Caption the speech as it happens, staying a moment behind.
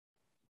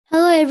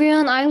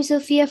everyone, I'm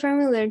Sophia from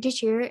Learn to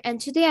Cheer,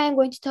 and today I'm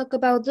going to talk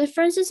about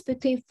differences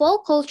between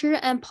folk culture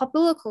and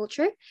popular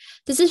culture.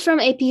 This is from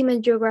AP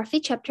Human Geography,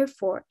 Chapter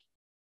 4.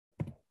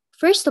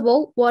 First of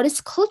all, what is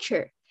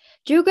culture?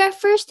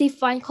 Geographers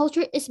define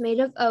culture is made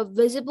up of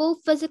visible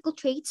physical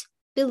traits,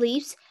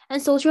 beliefs, and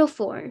social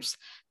forms.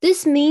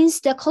 This means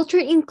that culture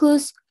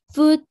includes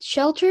food,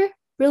 shelter,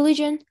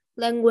 religion,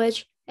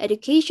 language,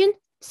 education,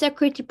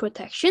 security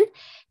protection,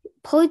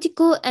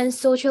 political and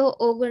social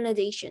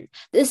organization.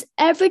 This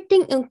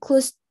everything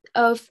includes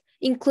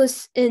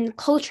in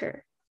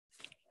culture.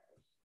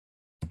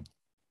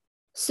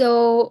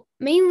 So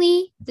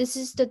mainly, this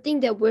is the thing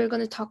that we're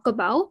going to talk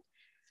about.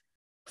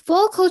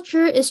 Folk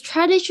culture is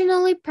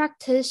traditionally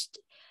practiced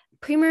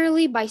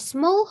primarily by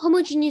small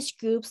homogeneous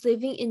groups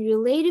living in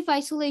relative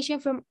isolation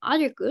from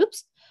other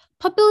groups.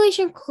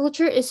 Population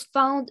culture is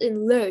found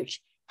in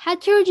large,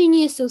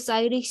 heterogeneous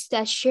societies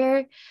that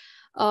share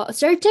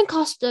certain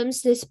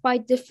customs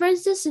despite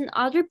differences in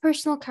other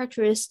personal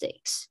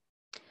characteristics.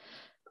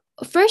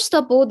 First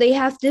of all, they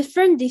have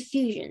different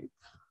diffusion.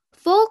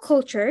 Folk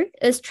culture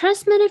is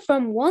transmitted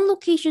from one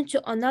location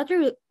to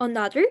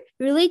another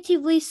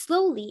relatively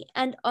slowly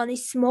and on a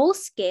small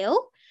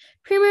scale,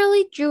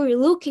 primarily through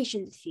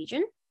relocation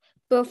diffusion.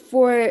 But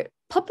for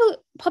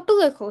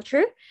popular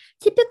culture,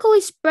 typically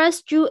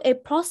spreads through a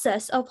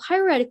process of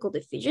hierarchical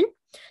diffusion,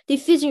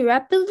 diffusing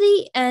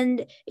rapidly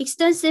and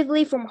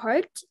extensively from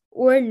hearts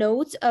or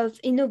nodes of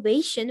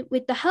innovation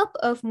with the help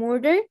of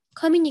modern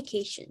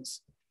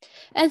communications.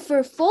 And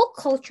for folk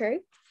culture,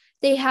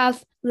 they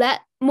have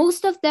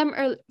most of them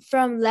are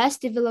from less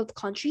developed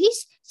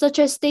countries, such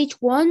as stage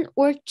 1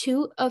 or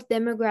 2 of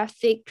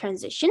demographic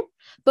transition.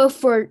 But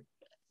for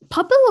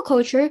popular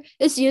culture,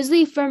 it's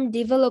usually from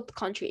developed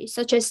countries,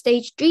 such as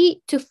stage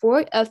 3 to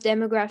 4 of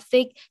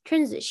demographic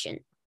transition.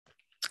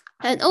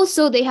 And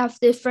also, they have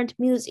different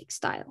music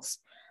styles.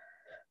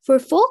 For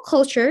folk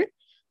culture,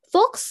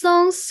 folk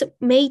songs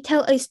may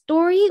tell a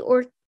story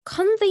or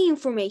convey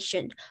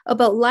information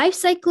about life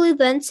cycle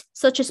events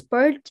such as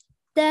birth,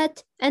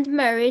 death, and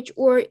marriage,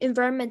 or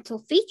environmental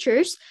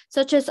features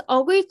such as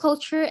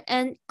agriculture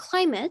and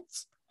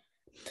climate.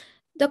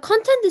 The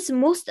content is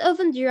most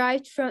often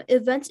derived from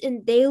events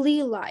in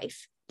daily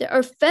life that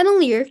are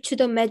familiar to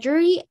the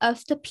majority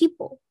of the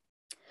people.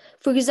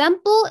 For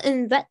example,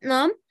 in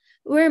Vietnam,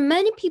 where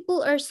many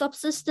people are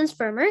subsistence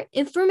farmer,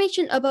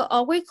 information about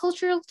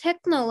agricultural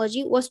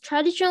technology was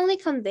traditionally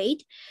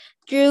conveyed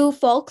through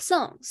folk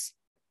songs.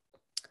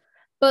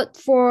 But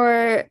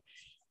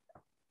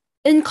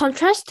in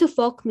contrast to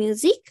folk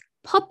music,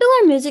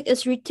 popular music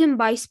is written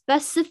by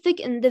specific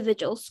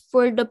individuals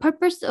for the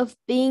purpose of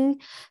being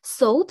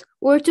sold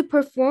or to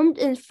performed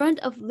in front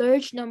of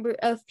large number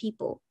of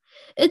people.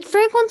 It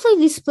frequently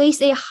displays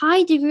a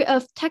high degree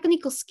of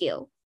technical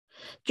skill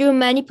through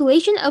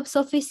manipulation of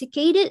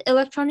sophisticated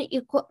electronic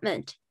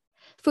equipment.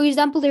 For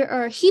example, there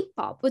are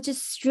hip-hop, which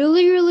is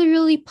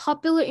really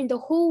popular in the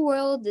whole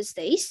world these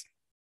days.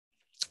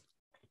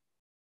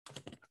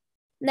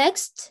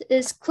 Next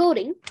is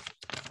clothing.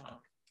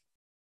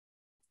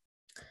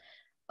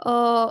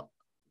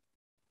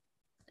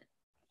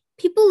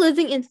 People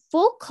living in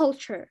folk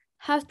culture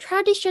have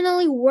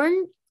traditionally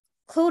worn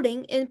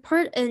clothing in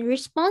part in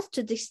response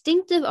to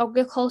distinctive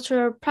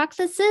agricultural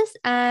practices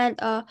and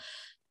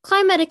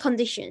climatic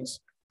conditions.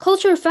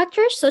 Cultural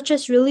factors such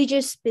as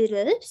religious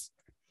beliefs.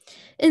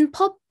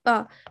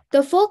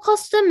 The folk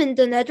custom in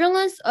the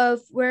Netherlands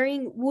of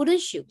wearing wooden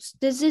shoes.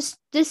 This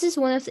is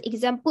one of the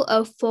examples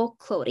of folk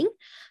clothing,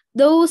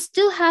 though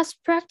still has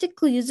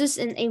practical uses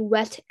in a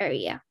wet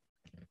area.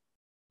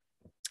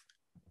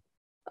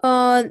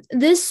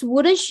 These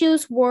wooden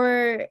shoes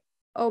were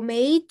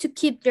made to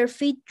keep their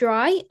feet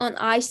dry on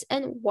ice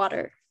and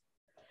water.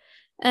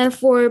 And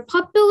for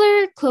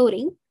popular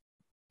clothing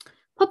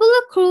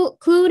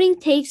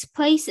takes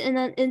place in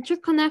an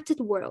interconnected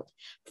world.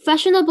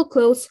 Fashionable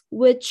clothes,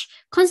 which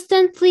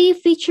constantly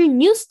feature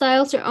new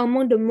styles, are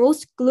among the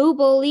most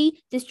globally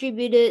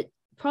distributed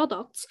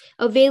products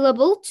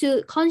available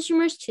to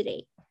consumers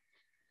today.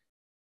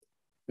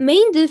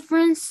 Main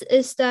difference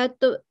is that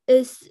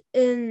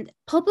in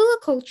popular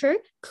culture,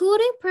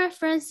 clothing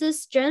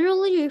preferences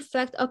generally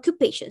reflect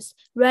occupations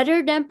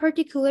rather than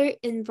particular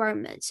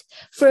environments.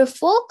 For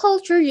folk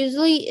culture,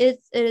 usually it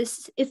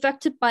is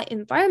affected by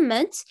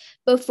environments,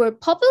 but for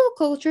popular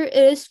culture, it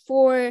is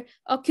for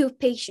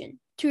occupation,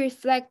 to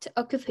reflect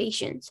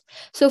occupations.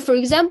 So for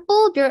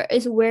example, there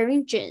is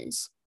wearing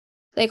jeans.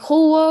 Like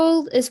whole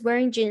world is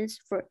wearing jeans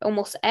for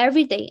almost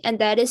every day, and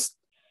that is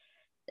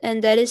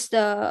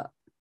the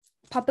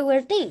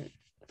popular thing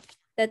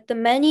that the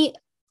many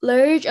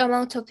large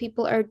amount of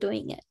people are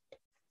doing it.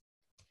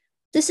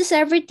 This is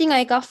everything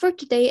I got for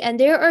today, and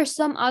there are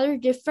some other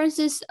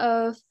differences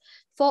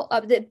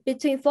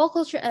between folk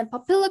culture and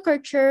popular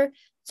culture,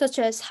 such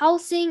as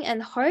housing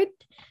and heart,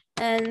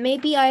 and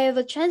maybe I have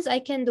a chance I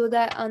can do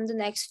that on the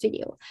next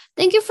video.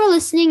 Thank you for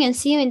listening and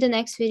see you in the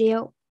next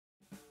video.